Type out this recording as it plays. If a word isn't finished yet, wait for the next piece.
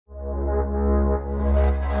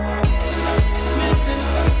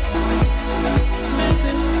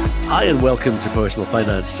Hi and welcome to Personal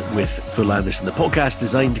Finance with Phil Anderson, the podcast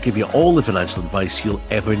designed to give you all the financial advice you'll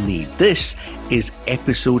ever need. This is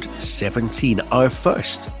episode 17, our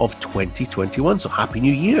first of 2021, so Happy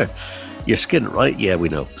New Year. Your skin, right? Yeah, we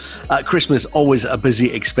know. Christmas, always a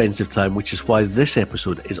busy, expensive time, which is why this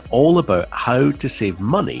episode is all about how to save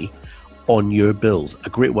money on your bills. A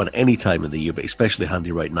great one any time of the year, but especially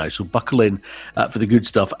handy right now. So buckle in for the good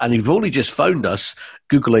stuff. And if you've only just found us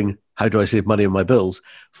Googling, how do I save money on my bills?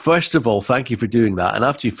 First of all, thank you for doing that. And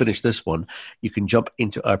after you finish this one, you can jump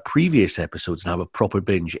into our previous episodes and have a proper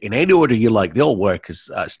binge in any order you like. They all work as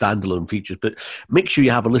standalone features, but make sure you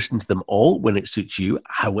have a listen to them all when it suits you,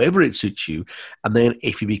 however it suits you. And then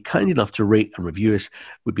if you'd be kind enough to rate and review us,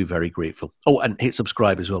 we'd be very grateful. Oh, and hit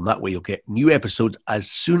subscribe as well. And that way you'll get new episodes as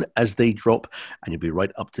soon as they drop and you'll be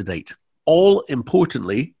right up to date. All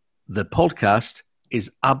importantly, the podcast is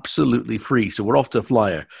absolutely free. So we're off to a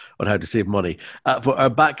flyer on how to save money. For our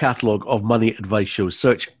back catalogue of money advice shows,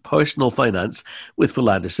 search Personal Finance with Phil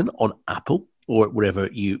Anderson on Apple or wherever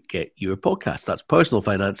you get your podcast. That's Personal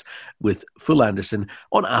Finance with Phil Anderson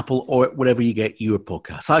on Apple or wherever you get your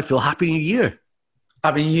podcast. Hi, Phil. Happy New Year.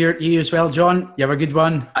 Happy New Year to you as well, John. You have a good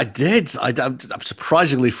one? I did. I'm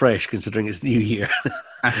surprisingly fresh considering it's New Year.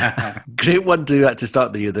 Great one to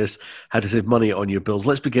start the year, this, how to save money on your bills.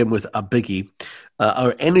 Let's begin with a biggie,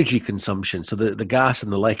 our energy consumption. So the gas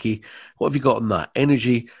and the lecky, what have you got on that?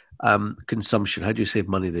 Energy consumption, how do you save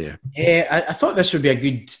money there? Yeah, I thought this would be a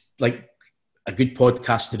good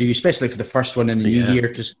podcast to do, especially for the first one in the new year,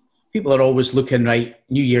 because people are always looking, right,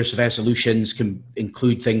 New Year's resolutions can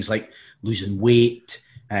include things like losing weight,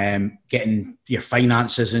 getting your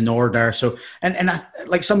finances in order. So, and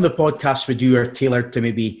like some of the podcasts we do are tailored to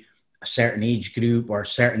maybe a certain age group or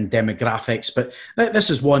certain demographics, but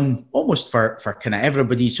this is one almost for kind of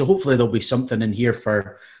everybody. So hopefully there'll be something in here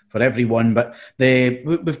for everyone. But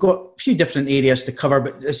we've got a few different areas to cover.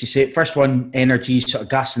 But as you say, first one, energy, sort of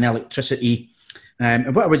gas and electricity.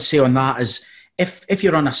 And what I would say on that is if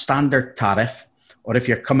you're on a standard tariff or if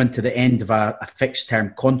you're coming to the end of a fixed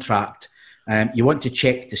term contract, you want to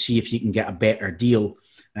check to see if you can get a better deal.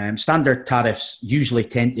 Standard tariffs usually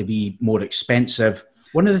tend to be more expensive.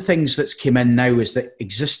 One of the things that's come in now is that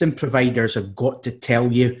existing providers have got to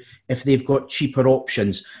tell you if they've got cheaper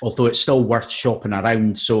options, although it's still worth shopping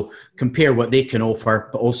around. So compare what they can offer,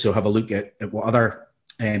 but also have a look at what other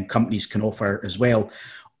companies can offer as well.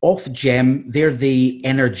 Ofgem, they're the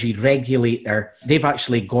energy regulator. They've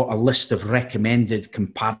actually got a list of recommended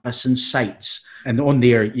comparison sites. And on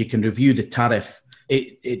there, you can review the tariff.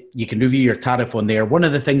 You can review your tariff on there. One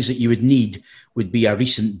of the things that you would need would be a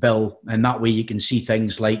recent bill. And that way you can see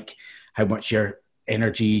things like how much your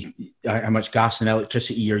energy, how much gas and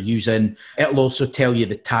electricity you're using. It'll also tell you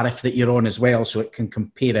the tariff that you're on as well, so it can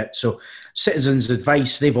compare it. So Citizens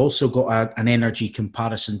Advice, they've also got an energy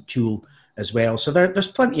comparison tool as well. So there's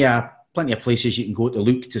plenty of places you can go to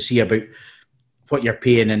look to see about what you're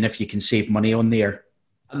paying and if you can save money on there.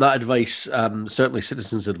 And that advice, certainly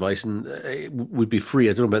Citizens Advice, and it would be free.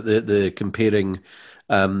 I don't know about the comparing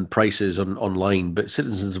prices online, but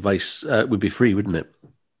Citizens Advice would be free, wouldn't it?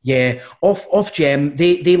 Yeah, Ofgem,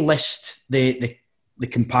 they list the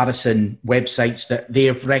comparison websites that they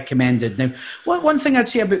have recommended. Now, one thing I'd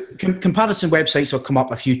say about comparison websites will come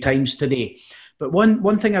up a few times today, but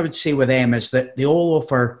one thing I would say with them is that they all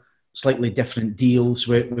offer slightly different deals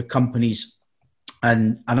with companies.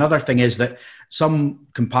 And another thing is that some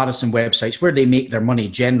comparison websites, where they make their money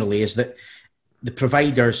generally, is that the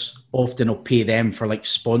providers often will pay them for like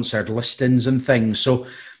sponsored listings and things. So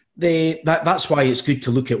that's why it's good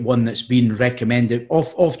to look at one that's been recommended.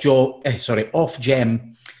 Ofgem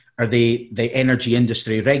are the energy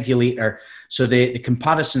industry regulator. So the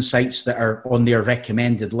comparison sites that are on their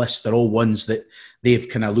recommended list are all ones that they've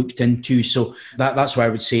kind of looked into. So that's why I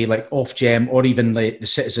would say like Ofgem or even the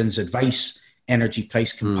Citizens Advice energy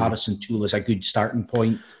price comparison tool is a good starting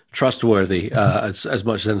point. Trustworthy as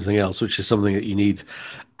much as anything else, which is something that you need.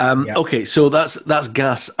 Okay, so that's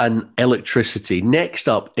gas and electricity. Next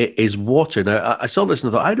up is water. Now, I saw this and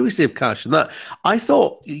I thought, how do we save cash on that? I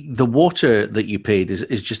thought the water that you paid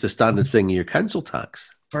is just a standard thing in your council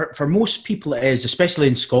tax. For most people it is, especially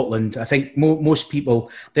in Scotland. I think most people,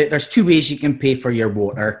 there's two ways you can pay for your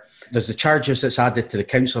water. There's the charges that's added to the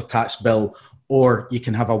council tax bill, or you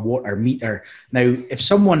can have a water meter. Now, if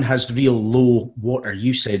someone has real low water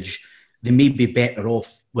usage, they may be better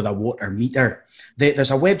off with a water meter.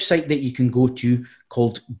 There's a website that you can go to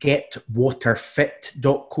called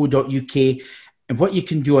getwaterfit.co.uk. And what you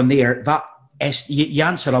can do on there, that you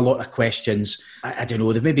answer a lot of questions. I don't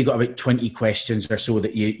know, they've maybe got about 20 questions or so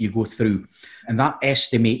that you go through, and that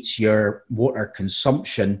estimates your water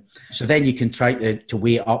consumption. So then you can try to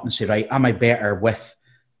weigh it up and say, right, am I better with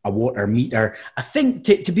a water meter? I think,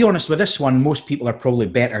 to be honest with this one, most people are probably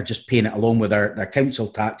better just paying it along with their council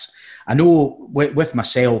tax. I know with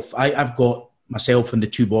myself, I've got myself and the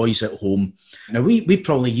two boys at home. Now, we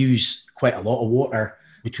probably use quite a lot of water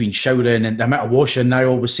between showering and the amount of washing now. I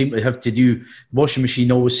always seem to have to do, washing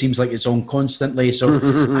machine always seems like it's on constantly. So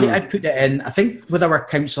I put it in. I think with our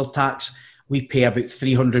council tax, we pay about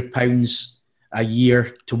 £300 a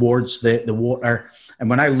year towards the water. And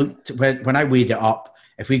when I weighed it up,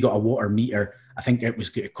 if we got a water meter, I think it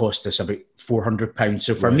was going to cost us about £400.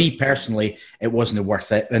 So for me personally, it wasn't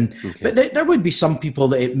worth it. But there would be some people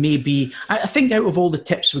that it may be. I think out of all the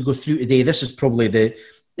tips we go through today, this is probably the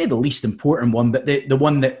least important one, but the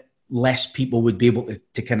one that less people would be able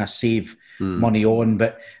to kind of save money on.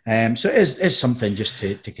 But so it is something just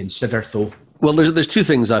to consider, though. Well, there's two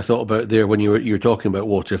things I thought about there when you were talking about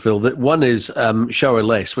water, Phil. That one is shower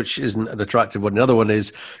less, which isn't an attractive one. The other one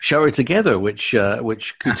is shower together, which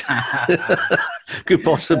could could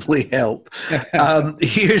possibly help.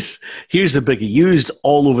 Here's a biggie used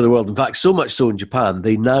all over the world. In fact, so much so in Japan,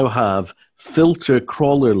 they now have filter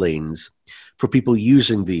crawler lanes for people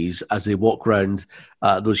using these as they walk around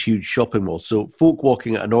those huge shopping malls. So folk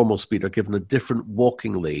walking at a normal speed are given a different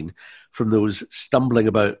walking lane from those stumbling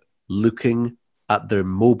about looking at their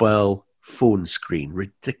mobile phone screen.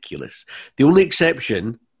 Ridiculous. The only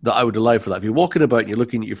exception that I would allow for that, if you're walking about and you're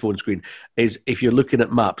looking at your phone screen, is if you're looking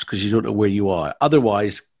at maps because you don't know where you are.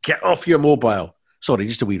 Otherwise, get off your mobile. Sorry,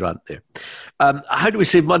 just a wee rant there. How do we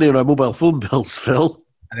save money on our mobile phone bills, Phil?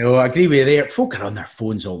 I know, I agree with you there. Folk are on their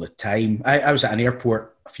phones all the time. I was at an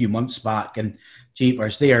airport a few months back, and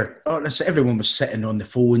jeepers, there, everyone was sitting on the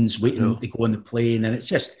phones waiting to go on the plane, and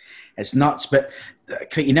it's nuts. But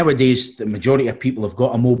nowadays, the majority of people have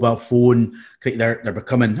got a mobile phone. They're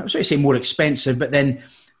becoming, I was going to say, more expensive, but then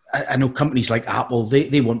I know companies like Apple,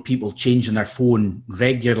 they want people changing their phone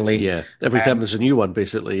regularly. Yeah, every time there's a new one,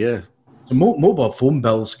 basically, yeah. So mobile phone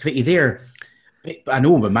bills, there. I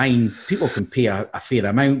know with mine, people can pay a fair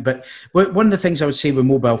amount, but one of the things I would say with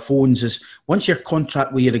mobile phones is once your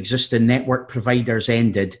contract with your existing network provider's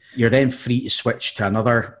ended, you're then free to switch to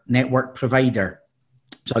another network provider.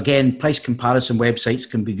 So again, price comparison websites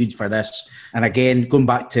can be good for this. And again, going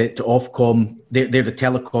back to Ofcom, they're the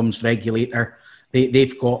telecoms regulator.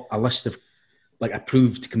 They've got a list of like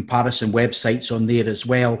approved comparison websites on there as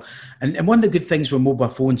well. And one of the good things with mobile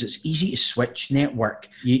phones, it's easy to switch network.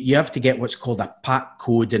 You have to get what's called a PAC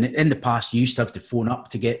code. And in the past, you used to have to phone up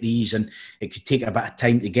to get these, and it could take a bit of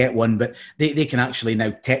time to get one, but they can actually now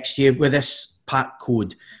text you with this PAC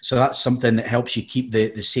code. So that's something that helps you keep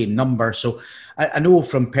the same number. So I know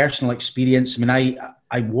from personal experience, I mean,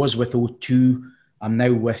 I was with O2. I'm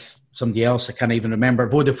now with somebody else. I can't even remember.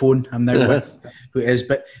 Vodafone, I'm now with who it is.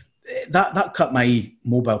 But that cut my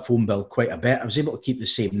mobile phone bill quite a bit. I was able to keep the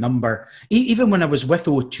same number. Even when I was with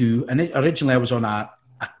O2, and originally I was on a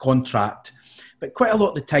contract, but quite a lot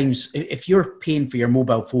of the times, if you're paying for your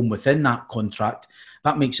mobile phone within that contract,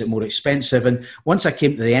 that makes it more expensive. And once I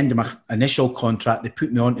came to the end of my initial contract, they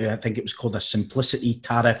put me on to, I think it was called a simplicity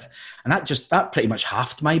tariff. And that pretty much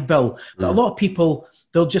halved my bill. But a lot of people,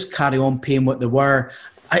 they'll just carry on paying what they were.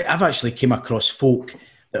 I've actually came across folk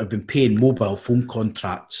that have been paying mobile phone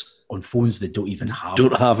contracts on phones they don't even have.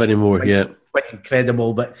 Don't have anymore, yeah. Quite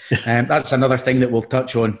incredible, but that's another thing that we'll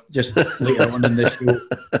touch on just later on in the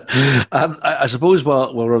show. I suppose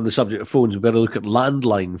while we're on the subject of phones, we better look at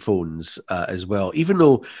landline phones as well. Even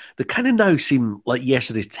though they kind of now seem like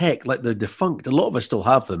yesterday's tech, like they're defunct, a lot of us still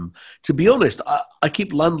have them. To be honest, I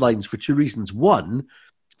keep landlines for two reasons. one,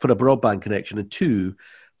 for a broadband connection, and two,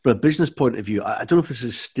 from a business point of view, I don't know if this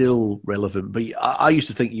is still relevant, but I used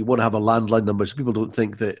to think you want to have a landline number so people don't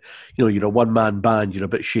think that, you're a one-man band, you're a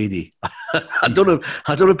bit shady. I don't know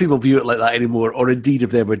if people view it like that anymore, or indeed if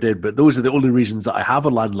they ever did, but those are the only reasons that I have a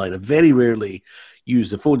landline. I very rarely use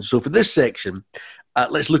the phone. So for this section,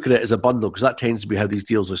 let's look at it as a bundle, because that tends to be how these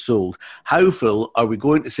deals are sold. How, Phil, are we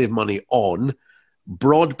going to save money on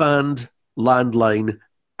broadband, landline,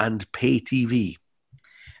 and pay TV?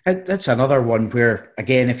 That's another one where,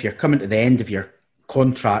 again, if you're coming to the end of your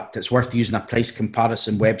contract, it's worth using a price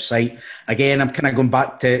comparison website. Again, I'm kind of going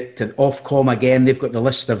back to Ofcom again. They've got the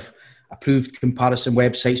list of approved comparison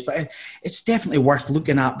websites, but it's definitely worth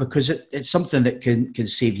looking at because it's something that can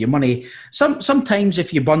save you money. Sometimes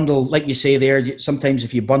if you bundle, like you say there, sometimes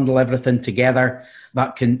if you bundle everything together,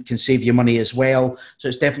 that can save you money as well. So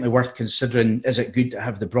it's definitely worth considering. Is it good to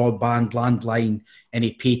have the broadband, landline,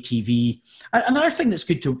 any pay TV? Another thing that's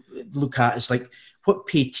good to look at is like, what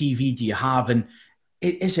pay TV do you have? And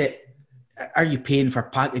are you paying for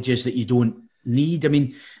packages that you don't need? I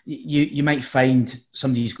mean, you might find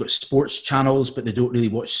somebody's got sports channels, but they don't really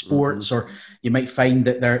watch sports, or you might find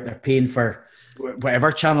that they're paying for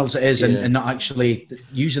whatever channels it is and not actually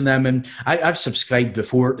using them. And I've subscribed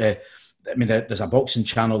before to, I mean, there's a boxing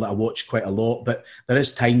channel that I watch quite a lot, but there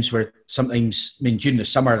is times where sometimes, I mean, during the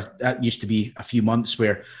summer, that used to be a few months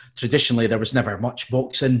where traditionally there was never much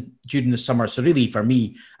boxing during the summer. So really for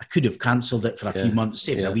me, I could have cancelled it for a few months,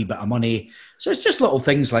 saved a wee bit of money. So it's just little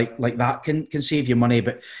things like that can save you money.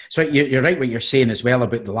 But so you're right what you're saying as well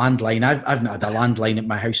about the landline. I've not had a landline at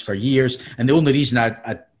my house for years. And the only reason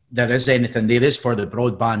there is anything there is for the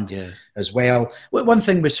broadband as well. One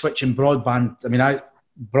thing with switching broadband, I mean,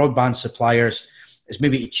 broadband suppliers is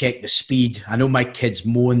maybe to check the speed. I know my kids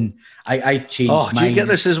moan. I changed mine. Do you get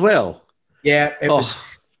this as well? Yeah, it was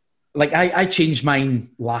like I changed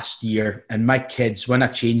mine last year, and my kids, when I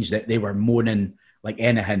changed it, they were moaning like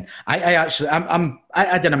anything. I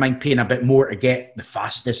didn't mind paying a bit more to get the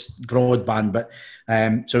fastest broadband, but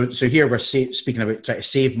so here we're speaking about trying to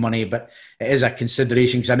save money, but it is a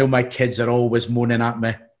consideration because I know my kids are always moaning at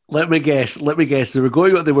me. Let me guess. They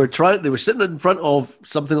were sitting in front of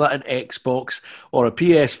something like an Xbox or a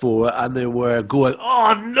PS4, and they were going,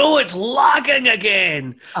 "Oh no, it's lagging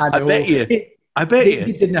again!" I bet you.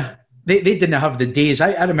 They didn't have the days.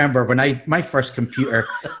 I remember when my first computer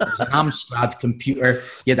was an Amstrad computer.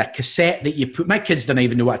 You had a cassette that you put. My kids didn't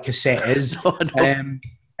even know what a cassette is. And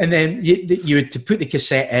then you had to put the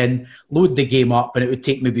cassette in, load the game up, and it would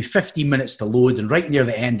take maybe 15 minutes to load. And right near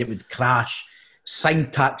the end, it would crash.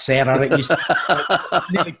 Syntax error. It used to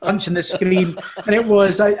nearly punching the screen, and it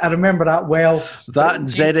was. I remember that well. That and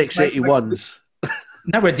ZX81s.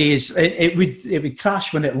 Nowadays, it would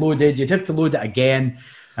crash when it loaded. You'd have to load it again.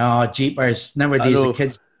 Oh, jeepers! Nowadays, the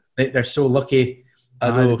kids they're so lucky. I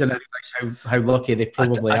know. They didn't realise how lucky they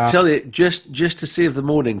probably are. I tell you, just to save the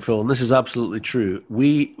moaning, Phil, and this is absolutely true.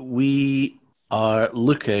 We are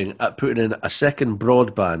looking at putting in a second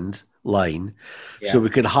broadband line so we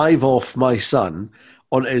can hive off my son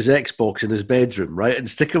on his Xbox in his bedroom, right, and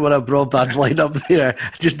stick him on a broadband line up there.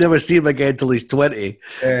 Just never see him again till he's 20,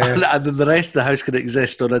 and then the rest of the house can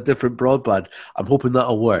exist on a different broadband. I'm hoping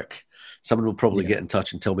that'll work. Someone will probably get in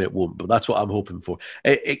touch and tell me it won't, but that's what I'm hoping for.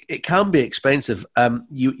 It can be expensive.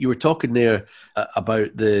 You were talking there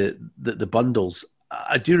about the bundles.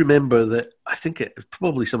 I do remember that. I think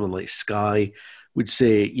probably someone like Sky would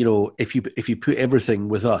say, you know, if you put everything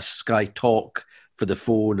with us, Sky Talk for the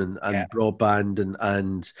phone and broadband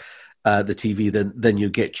and the TV, then you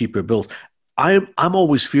get cheaper bills. I'm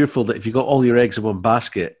always fearful that if you got all your eggs in one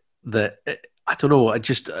basket, that I don't know. I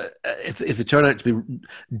just if they turn out to be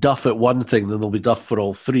duff at one thing, then they'll be duff for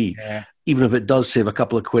all three. Yeah. Even if it does save a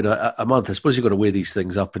couple of quid a month, I suppose you've got to weigh these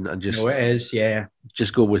things up and just. No, it is, yeah.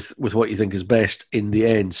 Just go with what you think is best in the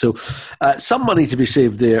end. So, some money to be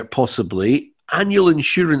saved there, possibly. Annual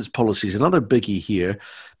insurance policies, another biggie here.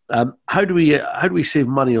 How do we save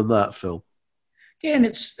money on that, Phil? Yeah,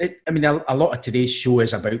 and I mean, a lot of today's show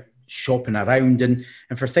is about shopping around, and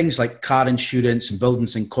for things like car insurance and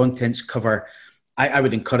buildings and contents cover, I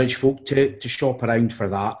would encourage folk to shop around for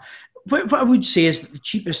that. What I would say is that the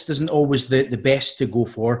cheapest isn't always the best to go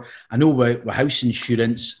for. I know with house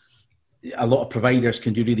insurance, a lot of providers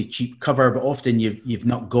can do really cheap cover, but often you've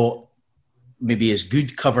not got maybe as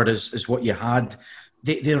good cover as what you had.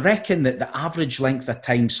 They reckon that the average length of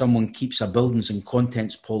time someone keeps a buildings and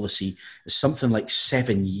contents policy is something like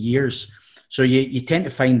 7 years. So you tend to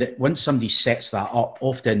find that once somebody sets that up,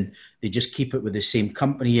 often they just keep it with the same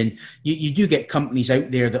company. And you do get companies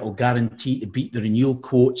out there that will guarantee to beat the renewal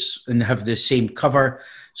quotes and have the same cover.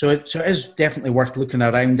 So it is definitely worth looking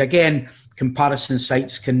around. Again, comparison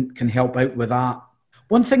sites can help out with that.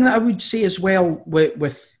 One thing that I would say as well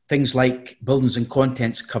with things like buildings and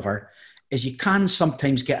contents cover is you can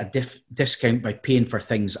sometimes get a discount by paying for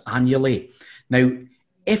things annually. Now,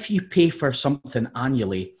 if you pay for something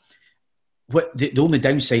annually, the only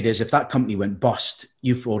downside is if that company went bust,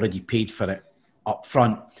 you've already paid for it up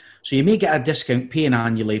front. So you may get a discount paying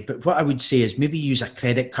annually, but what I would say is maybe use a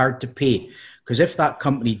credit card to pay, because if that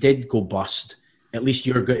company did go bust, at least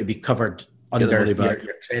you're going to be covered under your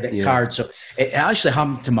credit card. So it actually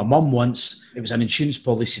happened to my mum once. It was an insurance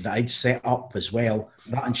policy that I'd set up as well.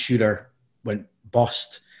 That insurer went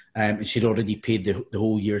bust, and she'd already paid the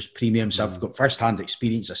whole year's premium. So I've got first-hand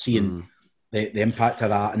experience of seeing the impact of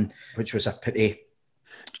that, and which was a pity.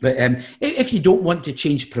 But if you don't want to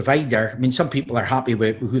change provider, I mean, some people are happy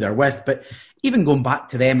with who they're with, but even going back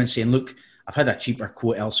to them and saying, look, I've had a cheaper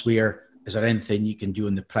quote elsewhere. Is there anything you can do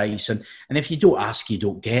on the price? And if you don't ask, you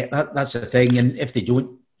don't get. That's the thing. And if they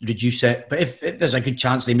don't, reduce it. But if there's a good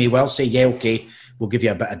chance, they may well say, yeah, okay, we'll give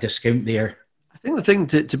you a bit of discount there. I think the thing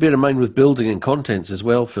to bear in mind with building and contents as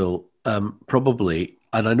well, Phil, probably,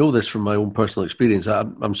 and I know this from my own personal experience,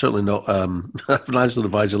 I'm certainly not a financial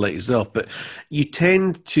advisor like yourself, but you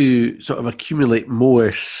tend to sort of accumulate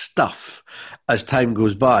more stuff as time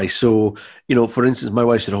goes by. So, for instance, my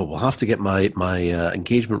wife said, we'll have to get my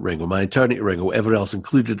engagement ring or my eternity ring or whatever else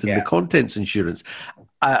included in the contents insurance.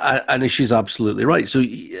 And she's absolutely right. So,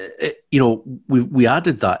 we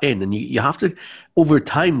added that in, and you have to, over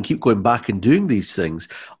time, keep going back and doing these things.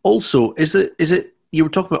 Also, is it you were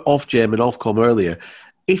talking about Ofgem and Ofcom earlier.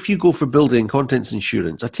 If you go for building and contents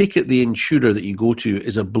insurance, I take it the insurer that you go to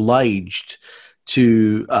is obliged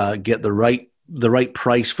to get the right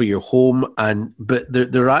price for your home, but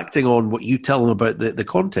they're acting on what you tell them about the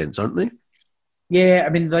contents, aren't they? Yeah, I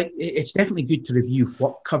mean, it's definitely good to review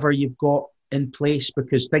what cover you've got in place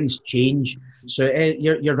because things change. So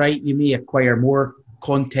you're right, you may acquire more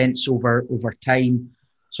contents over time.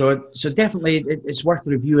 So definitely it's worth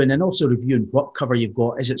reviewing, and also reviewing what cover you've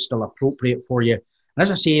got. Is it still appropriate for you? And as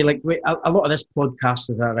I say, a lot of this podcast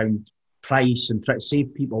is around price and try to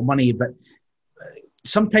save people money, but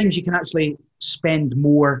sometimes you can actually spend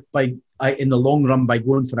more in the long run by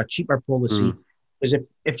going for a cheaper policy. Because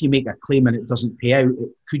if you make a claim and it doesn't pay out, it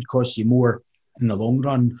could cost you more in the long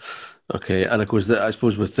run. Okay, and of course, I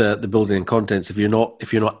suppose with the building and contents, if you're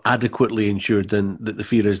not adequately insured, then the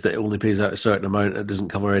fear is that it only pays out a certain amount. It doesn't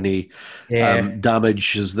cover any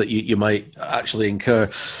damages that you might actually incur.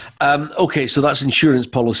 Okay, so that's insurance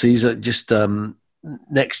policies. Just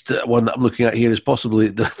next one that I'm looking at here is possibly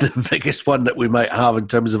the biggest one that we might have in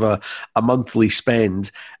terms of a monthly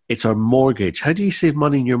spend. It's our mortgage. How do you save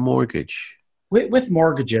money in your mortgage? With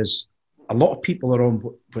mortgages, a lot of people are on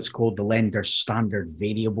what's called the lender's standard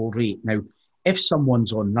variable rate. Now, if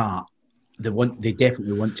someone's on that, they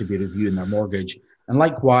definitely want to be reviewing their mortgage. And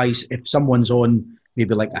likewise, if someone's on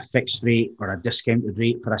maybe like a fixed rate or a discounted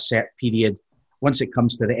rate for a set period, once it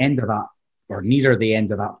comes to the end of that or near the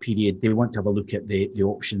end of that period, they want to have a look at the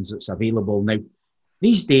options that's available. Now,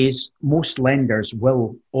 these days, most lenders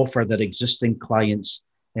will offer their existing clients,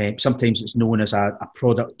 sometimes it's known as a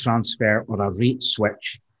product transfer or a rate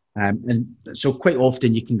switch. And so quite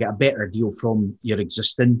often you can get a better deal from your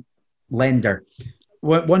existing lender.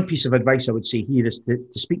 One piece of advice I would say here is to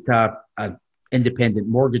speak to an independent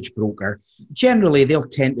mortgage broker. Generally, they'll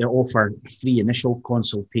tend to offer a free initial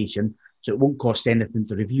consultation, so it won't cost anything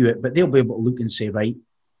to review it, but they'll be able to look and say, right,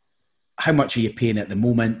 how much are you paying at the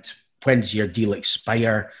moment? When does your deal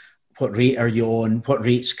expire? What rate are you on? What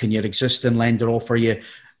rates can your existing lender offer you?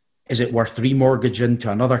 Is it worth remortgaging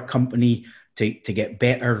to another company to get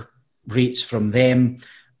better rates from them?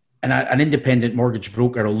 And an independent mortgage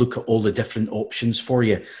broker will look at all the different options for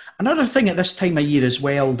you. Another thing at this time of year as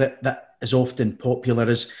well that is often popular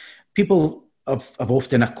is people have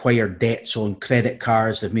often acquired debts on credit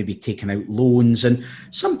cards. They've maybe taken out loans, and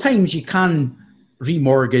sometimes you can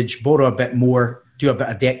remortgage, borrow a bit more, do a bit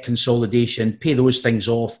of debt consolidation, pay those things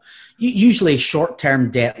off. Usually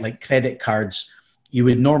short-term debt like credit cards, you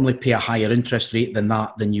would normally pay a higher interest rate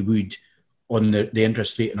than you would on the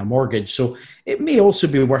interest rate in a mortgage. So it may also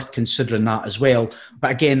be worth considering that as well.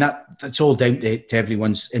 But again, that's all down to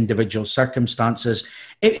everyone's individual circumstances.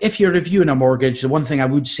 If you're reviewing a mortgage, the one thing I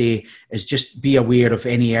would say is just be aware of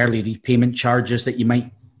any early repayment charges that you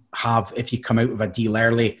might have if you come out of a deal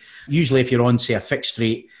early. Usually if you're on, say, a fixed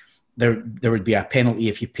rate, there would be a penalty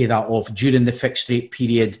if you pay that off during the fixed rate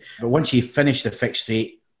period. But once you finish the fixed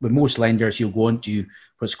rate, with most lenders, you'll go on to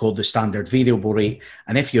what's called the standard variable rate.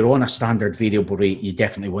 And if you're on a standard variable rate, you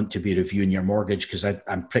definitely want to be reviewing your mortgage because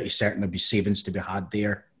I'm pretty certain there'll be savings to be had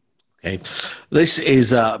there. Okay. This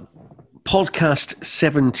is podcast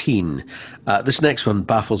 17. This next one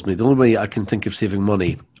baffles me. The only way I can think of saving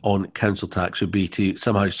money on council tax would be to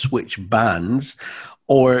somehow switch bands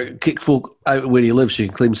or kick folk out where you live so you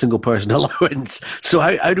can claim single person allowance. So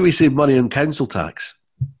how do we save money on council tax?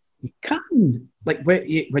 You can. Like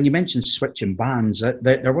when you mentioned switching bands,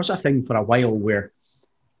 there was a thing for a while where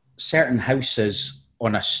certain houses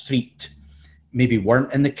on a street maybe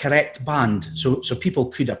weren't in the correct band. So people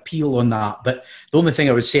could appeal on that. But the only thing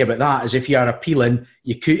I would say about that is if you are appealing,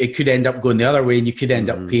 it could end up going the other way and you could end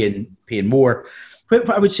up paying more. What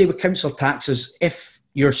I would say with council tax is if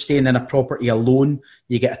you're staying in a property alone,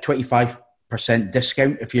 you get a 25%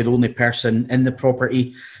 discount if you're the only person in the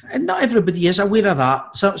property. And not everybody is aware of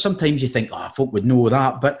that. So sometimes you think, folk would know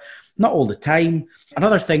that, but not all the time.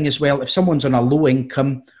 Another thing as well, if someone's on a low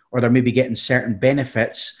income or they're maybe getting certain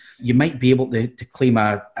benefits, you might be able to claim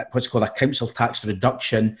what's called a council tax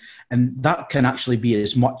reduction. And that can actually be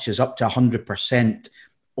as much as up to 100%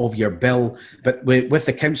 of your bill. But with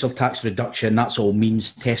the council tax reduction, that's all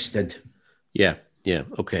means tested. Yeah. Yeah.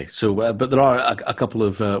 Okay. So, but there are a couple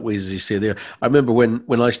of ways, as you say there. I remember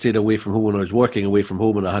when I stayed away from home, when I was working away from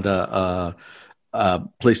home, and I had a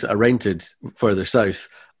place that I rented further south.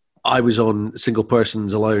 I was on single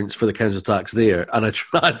person's allowance for the council tax there, and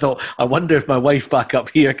I thought, I wonder if my wife back up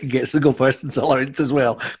here can get single person's allowance as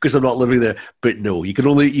well, because I'm not living there. But no, you can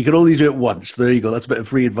only do it once. There you go. That's a bit of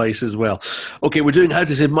free advice as well. Okay, we're doing how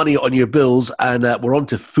to save money on your bills, and we're on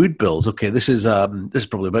to food bills. Okay, this is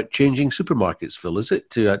probably about changing supermarkets, Phil, is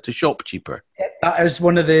it, to shop cheaper? That is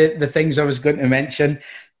one of the things I was going to mention.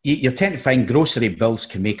 You tend to find grocery bills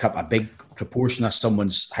can make up a big proportion of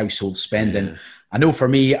someone's household spending. Yeah. I know for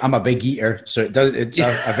me, I'm a big eater, so it's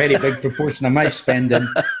a very big proportion of my spending.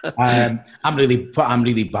 I'm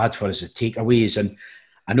really bad for is the takeaways, and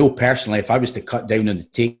I know personally, if I was to cut down on the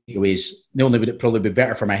takeaways, not only would it probably be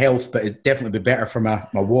better for my health, but it'd definitely be better for my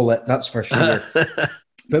wallet. That's for sure.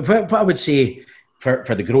 But what I would say for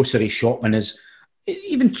the grocery shopping is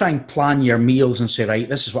even try and plan your meals and say, right,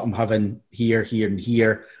 this is what I'm having here, here, and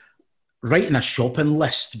here. Writing a shopping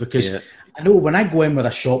list, because I know when I go in with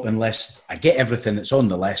a shopping list, I get everything that's on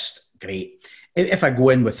the list. Great. If I go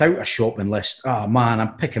in without a shopping list, oh man,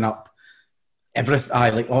 I'm picking up everything.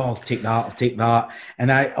 I'll take that.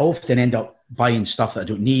 And I often end up buying stuff that I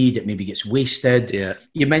don't need. It maybe gets wasted. Yeah.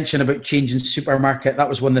 You mentioned about changing supermarket. That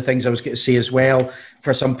was one of the things I was going to say as well.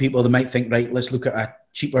 For some people, they might think, right, let's look at a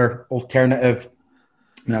cheaper alternative.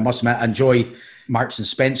 And I must admit, I enjoy Marks and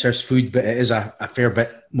Spencer's food, but it is a fair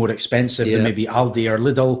bit more expensive than maybe Aldi or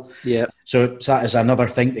Lidl. Yeah. So that is another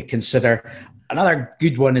thing to consider. Another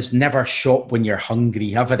good one is never shop when you're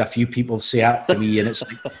hungry. I've had a few people say that to me, and it's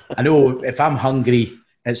like, I know if I'm hungry,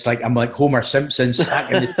 it's like I'm like Homer Simpson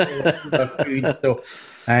stacking the food. So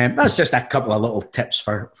that's just a couple of little tips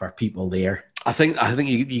for people there. I think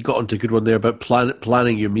you got onto a good one there about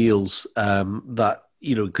planning your meals. That,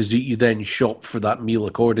 you know, because you then shop for that meal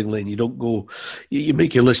accordingly, and you don't go, you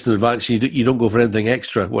make your list in advance. You don't go for anything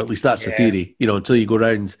extra. Well, at least that's the theory, you know, until you go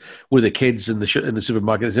around with the kids in the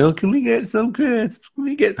supermarket and say, "Oh, can we get some crisps? Can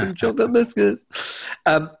we get some chocolate biscuits?"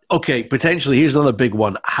 Okay, potentially here's another big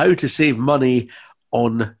one: how to save money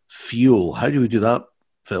on fuel. How do we do that,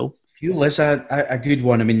 Phil? Fuel is a good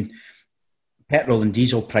one. I mean, petrol and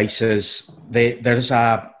diesel prices. There's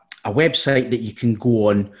a website that you can go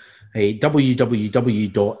on.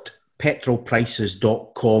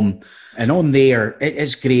 www.petrolprices.com, and on there it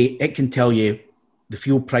is great. It can tell you the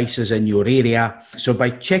fuel prices in your area. So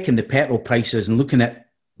by checking the petrol prices and looking at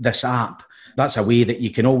this app, that's a way that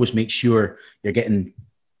you can always make sure you're getting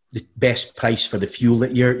the best price for the fuel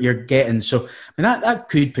that you're getting. So I mean, that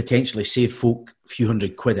could potentially save folk a few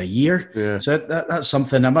 £100 a year. Yeah. So that's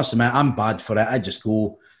something, I must admit, I'm bad for it. I just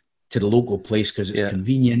go to the local place because it's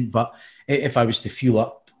convenient. But if I was to fuel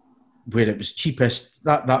up where it was cheapest,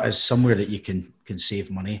 that is somewhere that you can save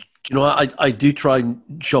money. You know, I do try and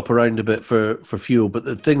shop around a bit for fuel, but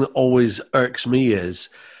the thing that always irks me is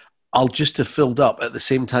I'll just have filled up at the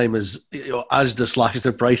same time as, you know, Asda slashed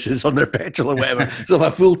their prices on their petrol or whatever. So if I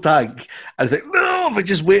full tank, I think, no, if I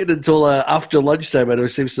just waited until after lunchtime, I'd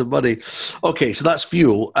have saved some money. Okay, so that's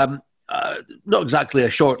fuel. Not exactly a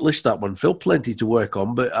short list, that one, Phil. Plenty to work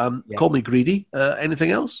on, but call me greedy. Anything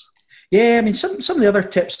else? Yeah, I mean, some of the other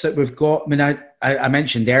tips that we've got, I mean, I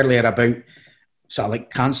mentioned earlier about sort of like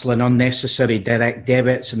cancelling unnecessary direct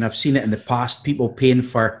debits, and I've seen it in the past, people paying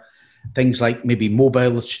for things like maybe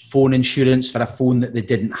mobile phone insurance for a phone that they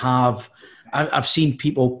didn't have. I've seen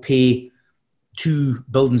people pay 2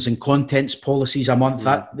 buildings and contents policies a month.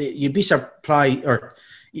 That you'd be surprised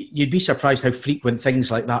how frequent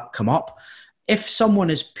things like that come up. If someone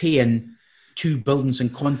is paying 2 buildings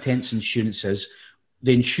and contents insurances,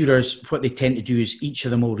 the insurers, what they tend to do is each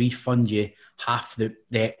of them will refund you half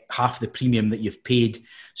the premium that you've paid.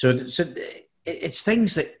 So it's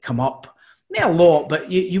things that come up, not a lot,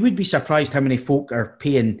 but you would be surprised how many folk are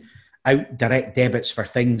paying out direct debits for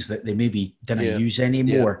things that they maybe didn't use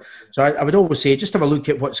anymore. Yeah. So I would always say, just have a look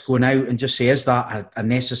at what's going out and just say, is that a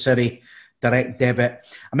necessary direct debit?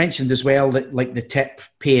 I mentioned as well that, like, the tip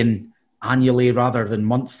paying annually rather than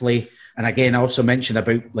monthly. And again, I also mentioned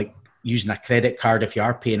about like using a credit card if you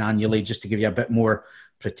are paying annually, just to give you a bit more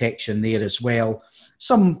protection there as well.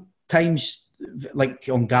 Sometimes like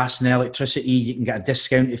on gas and electricity, you can get a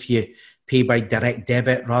discount if you pay by direct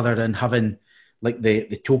debit rather than having like the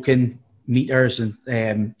token meters.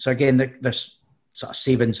 And so again, there's sort of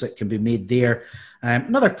savings that can be made there.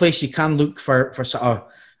 Another place you can look for sort of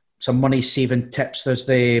some money saving tips. There's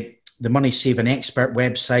the Money Saving Expert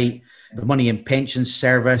website, the Money and Pensions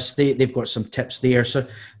Service. They've got some tips there. So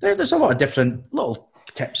there's a lot of different little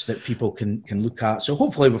tips that people can look at. So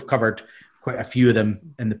hopefully we've covered quite a few of them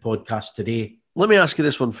in the podcast today. Let me ask you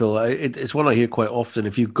this one, Phil. It's one I hear quite often.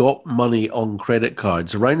 If you've got money on credit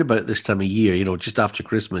cards around about this time of year, just after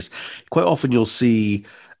Christmas, quite often you'll see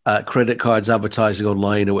credit cards advertising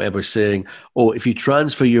online or whatever saying, oh, if you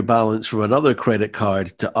transfer your balance from another credit card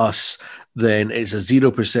to us, then it's a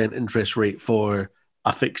 0% interest rate for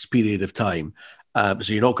a fixed period of time.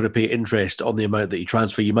 So you're not going to pay interest on the amount that you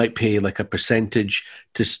transfer. You might pay like a percentage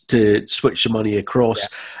to switch the money across.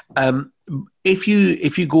 Yeah. If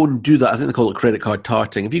you go and do that, I think they call it credit card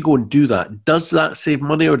tarting. If you go and do that, does that save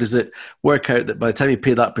money, or does it work out that by the time you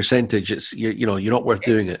pay that percentage, you're not worth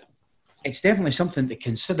doing it? It's definitely something to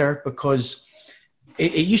consider, because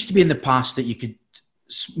it used to be in the past that you could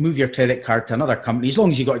move your credit card to another company as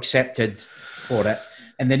long as you got accepted for it,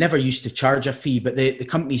 and they never used to charge a fee. But the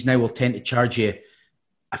companies now will tend to charge you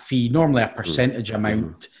a fee, normally a percentage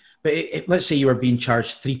amount. But let's say you were being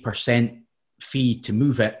charged 3% fee to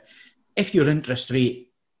move it. If your interest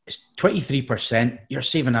rate is 23%, you're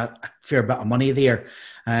saving a fair bit of money there.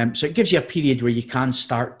 So it gives you a period where you can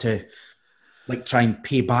start to try and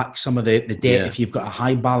pay back some of the debt if you've got a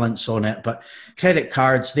high balance on it. But credit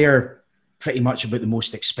cards, they're pretty much about the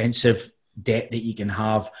most expensive debt that you can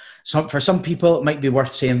have. For some people, it might be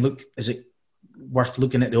worth saying, look, is it worth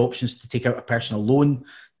looking at the options to take out a personal loan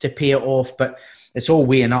to pay it off? But it's all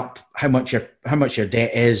weighing up how much your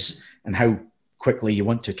debt is and how quickly you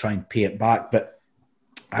want to try and pay it back. But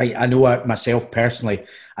I know myself personally,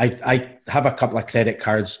 I have a couple of credit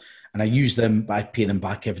cards and I use them, but I pay them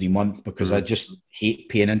back every month because I just hate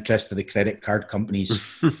paying interest to the credit card companies.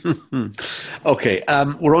 Okay,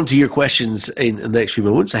 we're on to your questions in the next few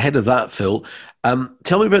moments. Ahead of that, Phil,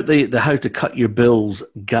 tell me about the How to Cut Your Bills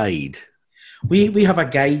guide. We have a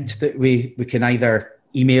guide that we can either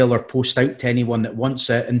email or post out to anyone that wants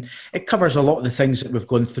it, and it covers a lot of the things that we've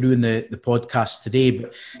gone through in the podcast today.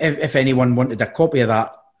 But if anyone wanted a copy of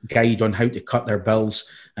that guide on how to cut their bills,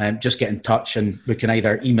 just get in touch and we can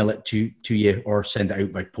either email it to you or send it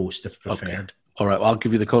out by post if preferred. Okay. All right, well, I'll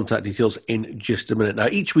give you the contact details in just a minute. Now,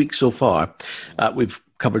 each week so far, we've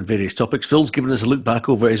covered various topics. Phil's given us a look back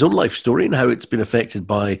over his own life story and how it's been affected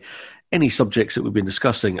by any subjects that we've been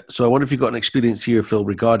discussing. So I wonder if you've got an experience here, Phil,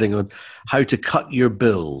 regarding on how to cut your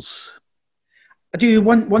bills. I do.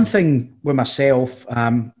 One thing with myself,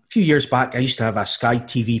 a few years back, I used to have a Sky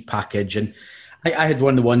TV package, and I had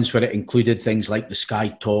one of the ones where it included things like the Sky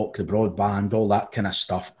Talk, the broadband, all that kind of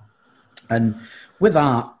stuff. And with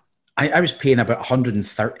that, I was paying about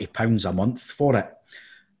 £130 a month for it.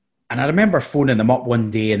 And I remember phoning them up one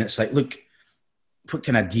day and it's like, look, what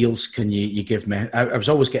kind of deals can you give me? I was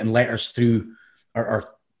always getting letters through,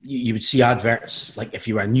 or you would see adverts like if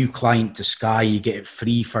you were a new client to Sky, you get it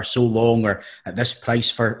free for so long or at this price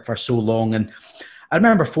for so long. And I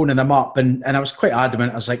remember phoning them up and I was quite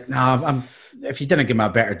adamant. I was like, nah, if you didn't give me a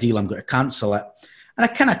better deal, I'm going to cancel it. And I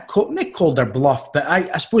kind of, they called their bluff, but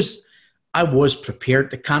I suppose I was prepared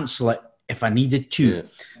to cancel it if I needed to. Yeah.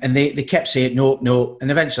 And they kept saying, no. And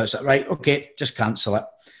eventually I said, right, okay, just cancel it.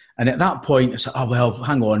 And at that point, it's like, oh, well,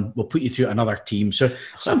 hang on, we'll put you through another team. So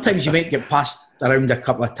sometimes you might get passed around a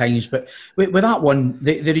couple of times, but with that one,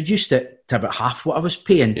 they reduced it to about half what I was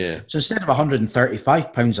paying. Yeah. So instead of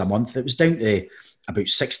 £135 a month, it was down to about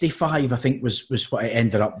 65, I think was what it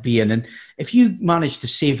ended up being. And if you manage to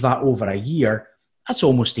save that over a year, that's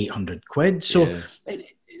almost 800 quid. So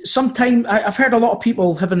sometimes I've heard a lot of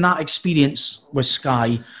people having that experience with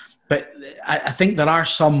Sky, but I think there are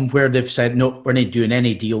some where they've said, no, we're not doing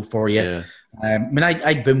any deal for you. Yeah. I mean,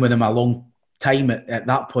 I'd been with them a long time at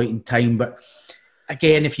that point in time, but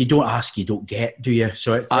again, if you don't ask, you don't get, do you?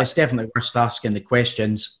 So it's definitely worth asking the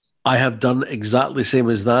questions. I have done exactly the same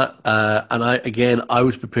as that, and I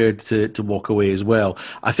was prepared to walk away as well.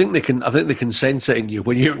 I think they can sense it in you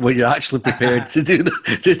when you're actually prepared to do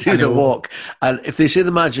the walk. And if they say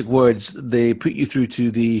the magic words, they put you through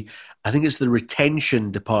to I think it's the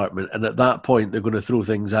retention department, and at that point they're going to throw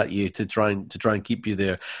things at you to try and keep you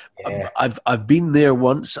there. Yeah. I've been there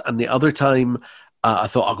once, and the other time I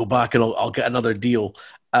thought I'll go back and I'll get another deal.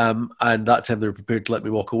 And that time they were prepared to let me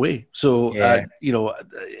walk away. So, I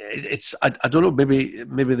don't know,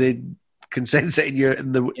 maybe they can sense it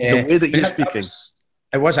in the way that you're speaking.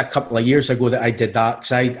 it was a couple of years ago that I did that,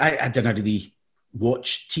 because I didn't really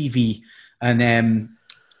watch TV, and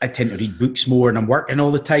I tend to read books more, and I'm working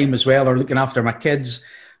all the time as well, or looking after my kids.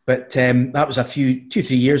 But that was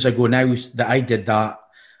 2-3 years ago now that I did that.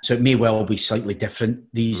 So it may well be slightly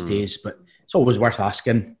different these days, but it's always worth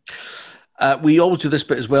asking. We always do this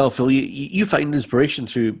bit as well, Phil. You find inspiration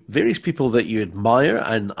through various people that you admire,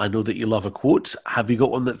 and I know that you love a quote. Have you got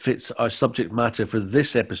one that fits our subject matter for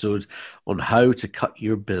this episode on how to cut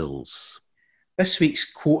your bills? This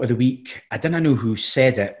week's quote of the week, I didn't know who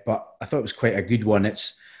said it, but I thought it was quite a good one.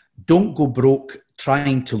 It's, "Don't go broke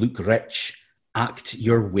trying to look rich, act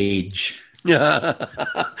your wage."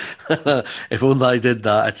 If only I did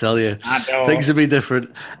that, I tell you, things would be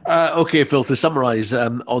different. Okay, Phil, to summarise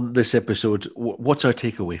on this episode, what's our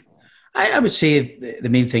takeaway? I would say the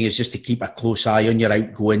main thing is just to keep a close eye on your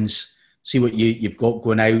outgoings, see what you've got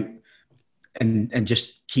going out, and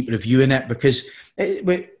just keep reviewing it, because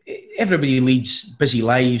everybody leads busy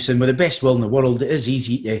lives, and with the best will in the world, it is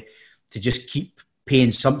easy to just keep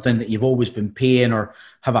paying something that you've always been paying, or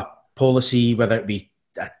have a policy, whether it be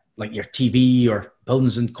like your TV or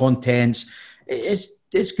buildings and contents.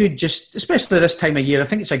 It's good, just especially this time of year. I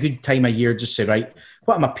think it's a good time of year just to say, right,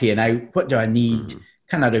 what am I paying out? What do I need?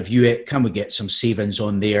 Can I review it? Can we get some savings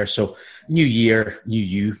on there? So new year, new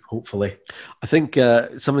you, hopefully. I think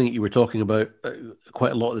something that you were talking about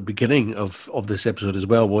quite a lot at the beginning of this episode as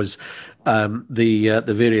well was the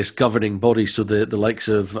various governing bodies. So the likes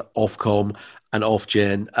of Ofcom and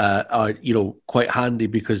Ofgem are, quite handy,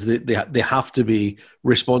 because they have to be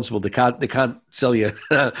responsible. They can't sell you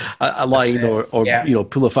a line or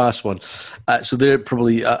pull a fast one. So they're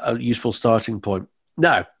probably a useful starting point.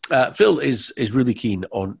 Now, Phil is really keen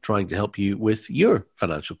on trying to help you with your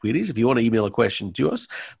financial queries. If you want to email a question to us,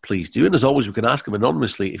 please do. And as always, we can ask them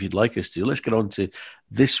anonymously if you'd like us to. Let's get on to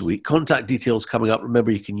this week. Contact details coming up.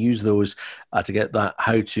 Remember, you can use those to get that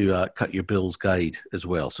how to cut your bills guide as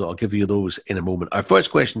well. So I'll give you those in a moment. Our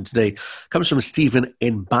first question today comes from Stephen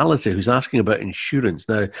in Ballata, who's asking about insurance.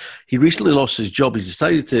 Now, he recently lost his job. He's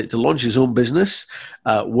decided to launch his own business,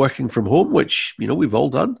 working from home, which, we've all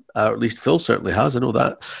done, or at least Phil certainly has. I know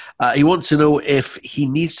that. He wants to know if he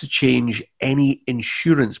needs to change any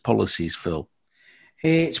insurance policies, Phil.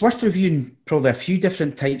 It's worth reviewing probably a few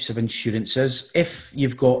different types of insurances. If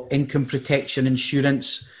you've got income protection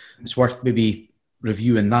insurance, it's worth maybe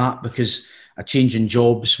reviewing that, because a change in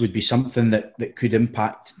jobs would be something that could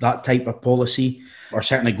impact that type of policy, or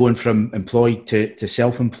certainly going from employed to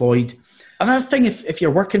self-employed. Another thing, if you're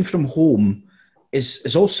working from home,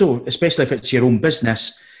 is also, especially if it's your own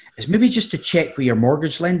business, is maybe just to check with your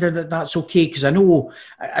mortgage lender that's okay. Because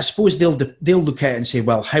I suppose they'll look at it and say,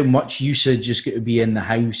 well, how much usage is going to be in the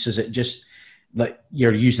house? Is it just like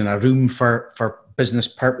you're using a room for business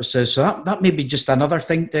purposes? So that may be just another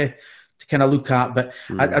thing to kind of look at. But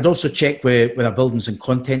I'd also check with a buildings and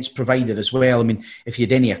contents provider as well. I mean, if you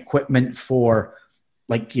had any equipment for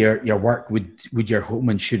like your work, would your home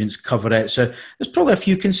insurance cover it? So there's probably a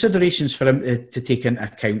few considerations for him to take into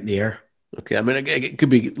account there. Okay, I mean, it could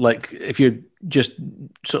be like if you're just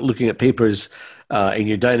sort of looking at papers in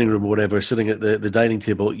your dining room or whatever, sitting at the dining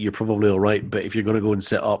table, you're probably all right. But if you're going to go and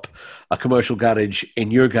set up a commercial garage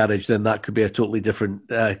in your garage, then that could be a totally different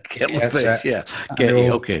kettle of fish. Yeah,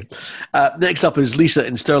 okay. Next up is Lisa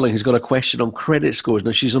in Stirling, who's got a question on credit scores.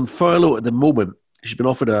 Now, she's on furlough at the moment. She's been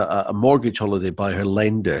offered a mortgage holiday by her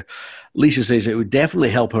lender. Lisa says it would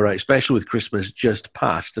definitely help her out, especially with Christmas just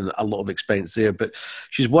past and a lot of expense there. But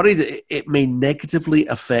she's worried it may negatively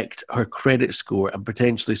affect her credit score and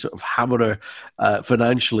potentially sort of hammer her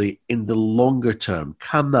financially in the longer term.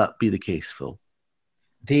 Can that be the case, Phil?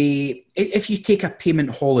 If you take a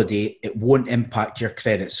payment holiday, it won't impact your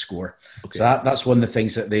credit score. Okay. So that's one of the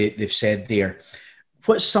things that they've said there.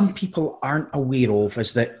 What some people aren't aware of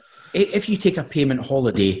is that if you take a payment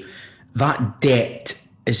holiday, that debt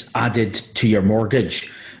is added to your mortgage.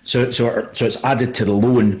 So it's added to the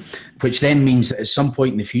loan, which then means that at some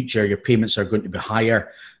point in the future, your payments are going to be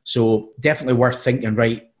higher. So definitely worth thinking,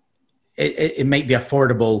 right, it might be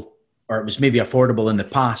affordable, or it was maybe affordable in the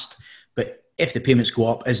past, but if the payments go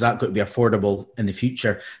up, is that going to be affordable in the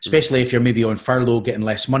future? Especially if you're maybe on furlough, getting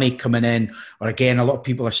less money coming in, or again, a lot of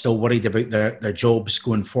people are still worried about their jobs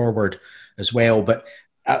going forward as well. But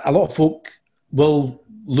a lot of folk will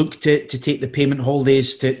look to take the payment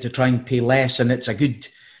holidays to try and pay less, and it's a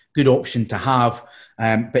good option to have,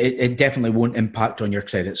 but it definitely won't impact on your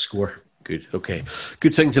credit score. Good. Okay.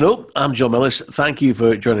 Good thing to know. I'm John Millis. Thank you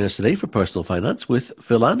for joining us today for Personal Finance with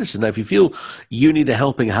Phil Anderson. Now, if you feel you need a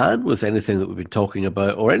helping hand with anything that we've been talking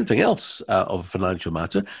about or anything else of a financial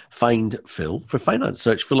matter, find Phil for Finance.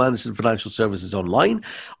 Search Phil Anderson Financial Services online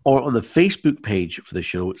or on the Facebook page for the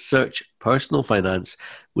show. Search Personal Finance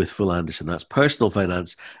with Phil Anderson. That's Personal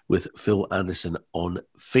Finance with Phil Anderson on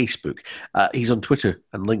Facebook. He's on Twitter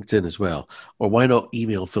and LinkedIn as well. Or why not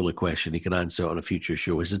email Phil a question he can answer on a future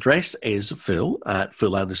show? His address is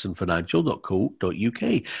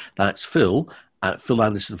phil@philandersonfinancial.co.uk. That's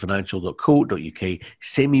phil@philandersonfinancial.co.uk.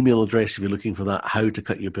 Same email address if you're looking for that How to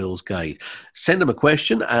Cut Your Bills guide. Send him a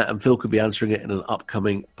question and Phil could be answering it in an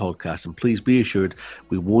upcoming podcast. And please be assured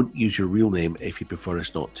we won't use your real name if you prefer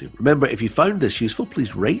us not to. Remember, if you found this useful,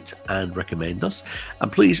 please rate and recommend us.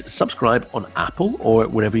 And please subscribe on Apple or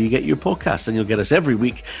wherever you get your podcasts. And you'll get us every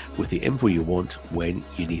week with the info you want when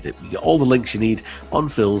you need it. You get all the links you need on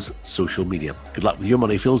Phil's social media. Good luck with your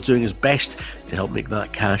money. Phil's doing his best to help make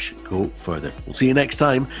that cash go further. We'll see you next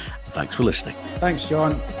time. Thanks for listening. Thanks,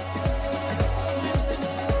 John.